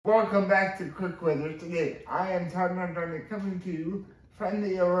Welcome back to Quick Weather Today. I am Todd Montgomery coming to you from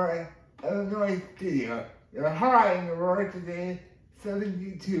the Aurora, Illinois studio. Your high in Aurora today,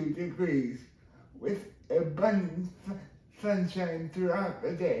 72 degrees, with abundant sunshine throughout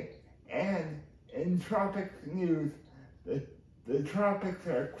the day. And in tropics news, the tropics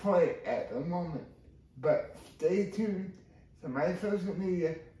are quiet at the moment. But stay tuned to my social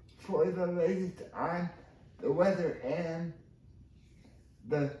media for the latest on the weather and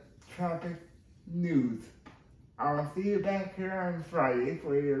the tropic news. I'll see you back here on Friday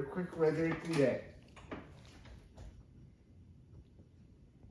for your quick weather today.